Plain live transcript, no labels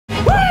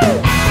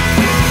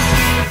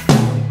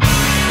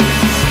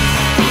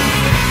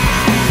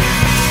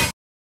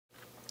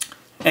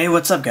Hey,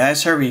 what's up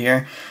guys? Herbie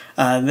here.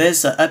 This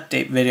is an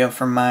update video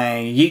for my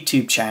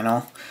YouTube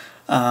channel.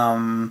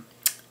 Yeah,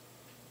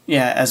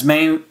 as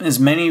many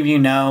of you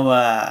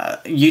know,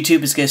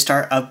 YouTube is going to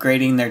start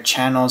upgrading their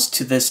channels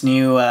to this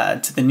new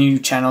to the new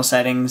channel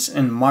settings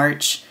in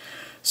March.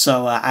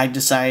 So I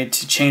decided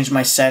to change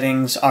my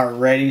settings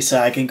already so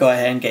I can go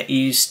ahead and get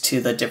used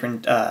to the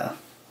different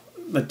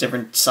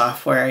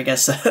software, I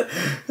guess,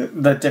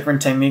 the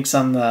different techniques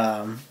on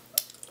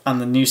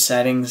the new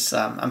settings.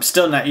 I'm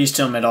still not used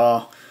to them at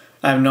all.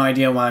 I have no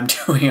idea what I'm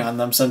doing on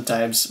them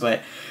sometimes,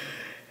 but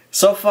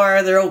so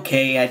far they're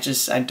okay. I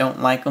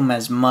don't like them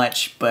as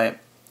much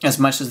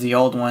as the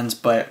old ones,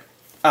 but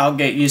I'll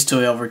get used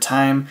to it over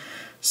time.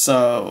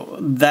 So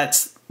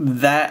that's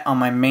that on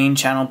my main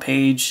channel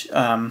page.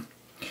 Now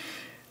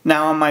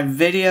on my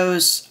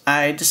videos,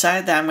 I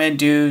decided that I'm going to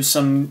do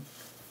some,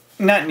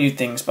 not new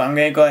things, but I'm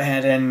going to go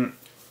ahead and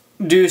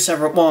do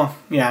several,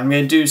 I'm going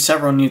to do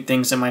several new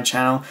things in my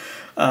channel.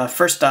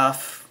 First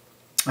off,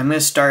 I'm going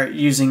to start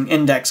using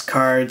index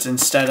cards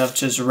instead of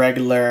just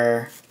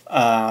regular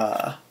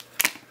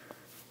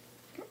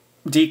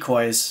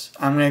decoys.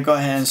 I'm going to go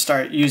ahead and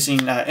start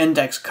using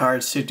index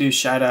cards to do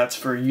shoutouts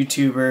for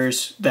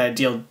YouTubers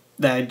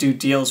that I do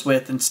deals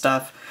with and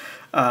stuff.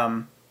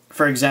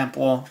 For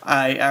example,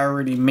 I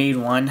already made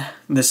one.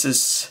 This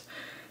is,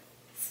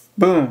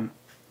 boom.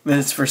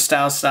 This is for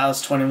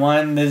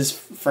Styles21. This is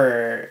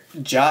for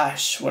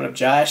Josh. What up,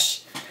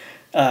 Josh?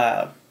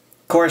 Of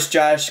course,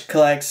 Josh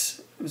collects,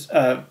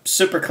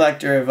 super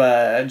collector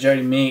of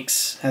Jody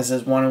Meeks, has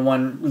his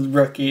 1-on-1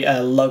 rookie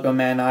Logo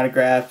Man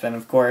autograph, and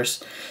of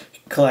course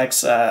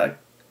collects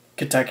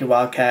Kentucky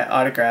Wildcat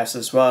autographs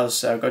as well.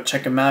 So go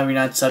check him out if you're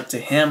not subbed to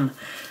him.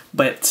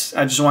 But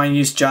I just want to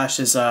use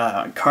Josh's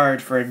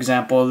card for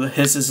example.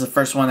 His is the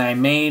first one that I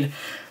made.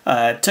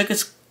 Took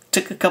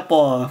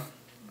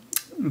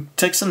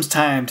some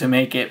time to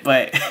make it,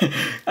 but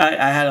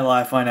I had a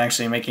lot of fun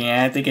actually making it.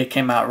 I think it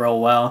came out real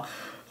well.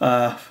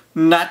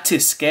 Not to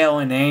scale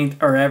in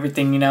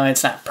everything, you know,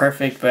 it's not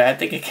perfect, but I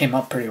think it came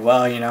out pretty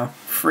well, you know,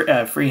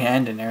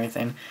 freehand and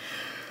everything.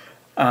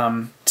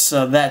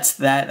 So that's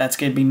that. That's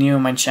gonna be new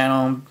on my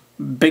channel.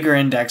 Bigger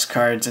index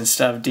cards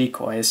instead of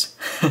decoys.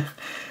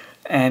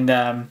 And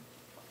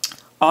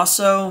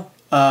also,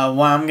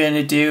 what I'm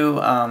gonna do,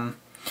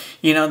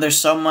 you know, there's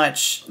so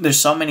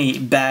many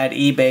bad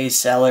eBay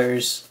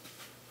sellers,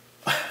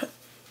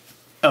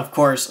 of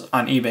course,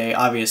 on eBay,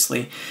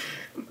 obviously.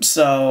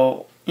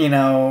 So, you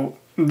know,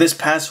 this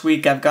past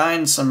week I've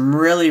gotten some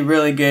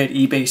really good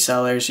eBay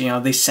sellers. You know,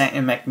 they sent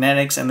in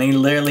magnetics and they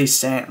literally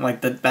sent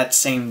like that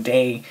same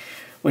day,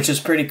 which is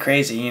pretty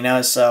crazy, you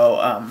know.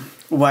 So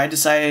what I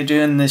decided to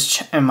do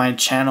in my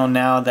channel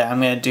now, that I'm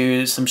gonna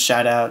do some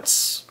shout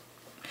outs,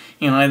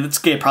 you know, it's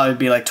gonna probably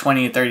be like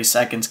 20 to 30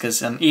 seconds,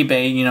 because on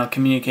eBay, you know,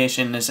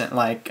 communication isn't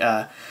like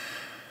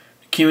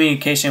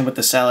communication with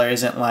the seller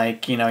isn't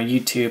like, you know,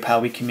 YouTube, how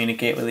we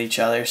communicate with each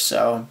other.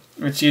 So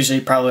it's usually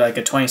probably like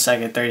a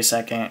 20-second,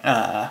 30-second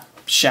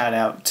shout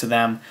out to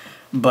them.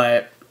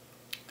 But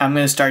I'm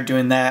going to start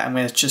doing that. I'm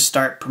going to just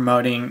start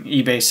promoting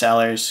eBay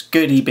sellers,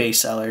 good eBay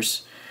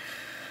sellers.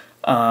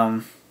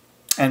 And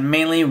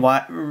mainly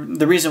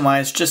the reason why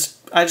is just,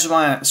 I just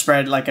want to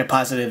spread like a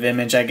positive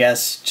image, I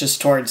guess, just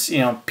towards, you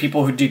know,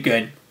 people who do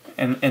good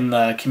in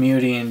the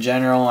community in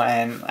general,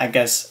 and I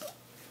guess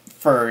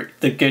for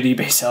the good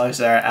eBay sellers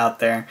that are out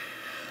there.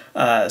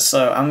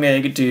 So I'm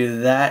going to do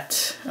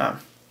that.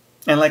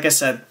 And like I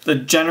said, the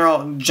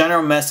general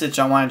message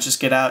I want to just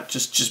get out,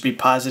 just be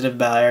positive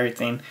about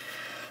everything.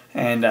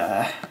 And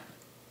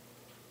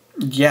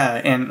yeah,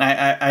 and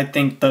I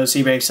think those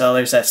eBay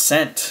sellers that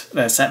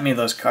sent me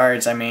those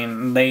cards, I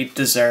mean, they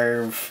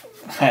deserve,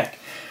 heck,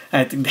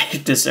 I think they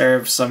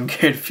deserve some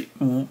good,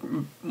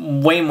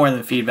 way more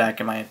than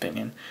feedback in my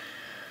opinion.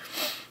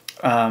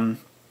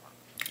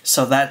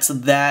 So that's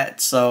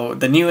that. So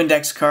the new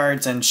index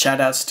cards and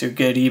shoutouts to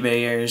good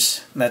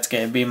eBayers. That's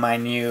gonna be my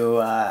new,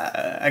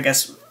 I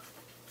guess,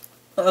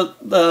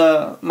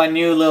 my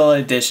new little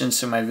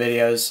additions to my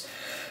videos.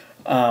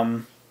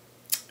 I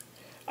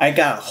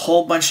got a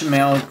whole bunch of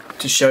mail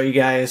to show you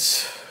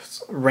guys.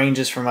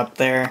 Ranges from up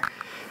there.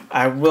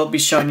 I will be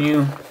showing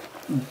you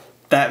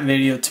that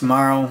video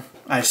tomorrow.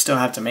 I still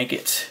have to make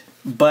it,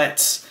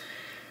 but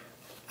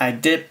I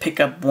did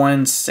pick up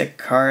one sick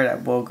card. I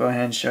will go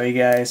ahead and show you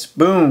guys.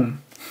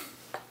 Boom!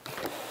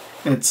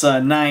 It's a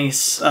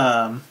nice,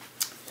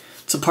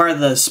 it's a part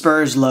of the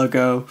Spurs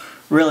logo.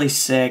 Really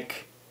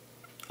sick.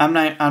 I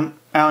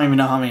don't even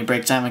know how many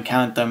breaks, I haven't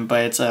counted them,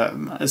 but it's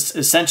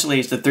essentially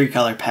it's the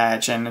 3-color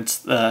patch, and it's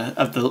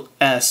the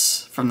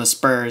S from the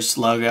Spurs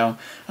logo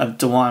of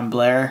DeJuan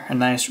Blair. A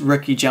nice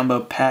rookie jumbo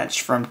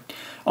patch from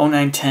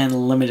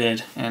 0910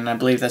 Limited, and I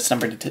believe that's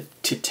numbered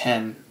to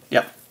 10.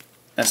 Yep.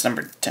 That's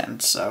number 10,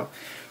 so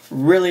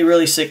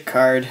really sick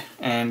card,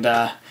 and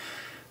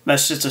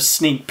that's just a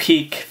sneak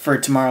peek for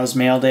tomorrow's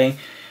mail day.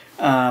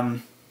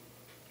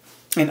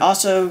 And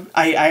also,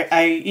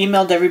 I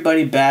emailed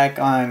everybody back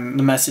on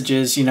the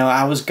messages. You know,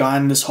 I was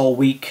gone this whole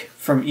week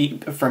from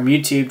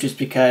YouTube just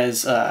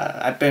because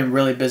I've been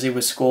really busy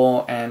with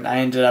school, and I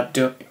ended up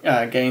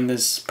getting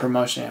this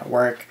promotion at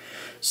work.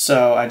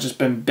 So I've just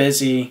been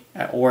busy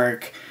at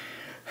work,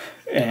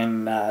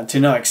 and to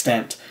no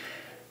extent.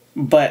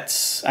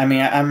 But I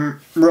mean, I'm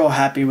real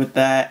happy with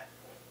that.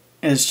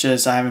 It's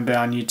just I haven't been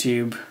on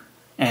YouTube,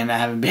 and I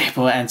haven't been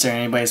able to answer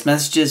anybody's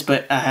messages,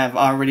 but I have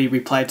already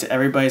replied to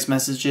everybody's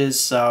messages.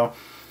 So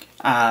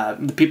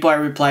the people I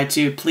replied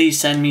to, please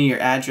send me your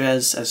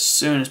address as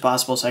soon as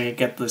possible so I can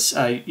get this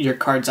your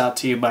cards out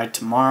to you by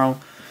tomorrow.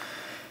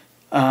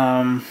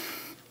 And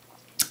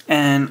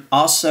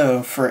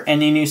also, for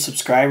any new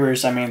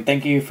subscribers, I mean,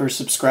 thank you for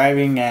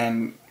subscribing,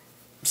 and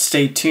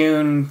stay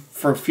tuned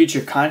for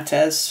future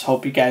contests.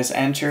 Hope you guys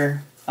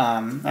enter.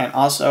 And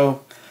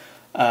also,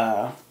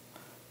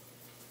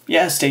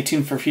 yeah, stay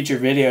tuned for future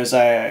videos.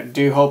 I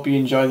do hope you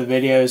enjoy the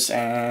videos,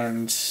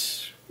 and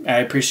I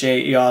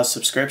appreciate y'all's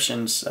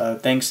subscriptions.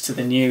 Thanks to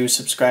the new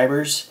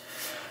subscribers.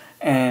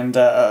 And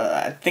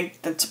I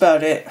think that's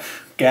about it,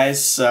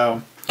 guys.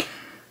 So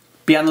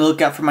be on the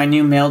lookout for my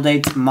new mail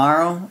day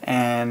tomorrow.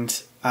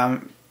 And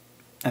I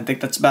think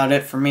that's about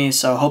it for me.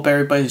 So hope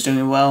everybody's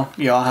doing well.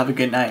 You all have a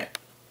good night.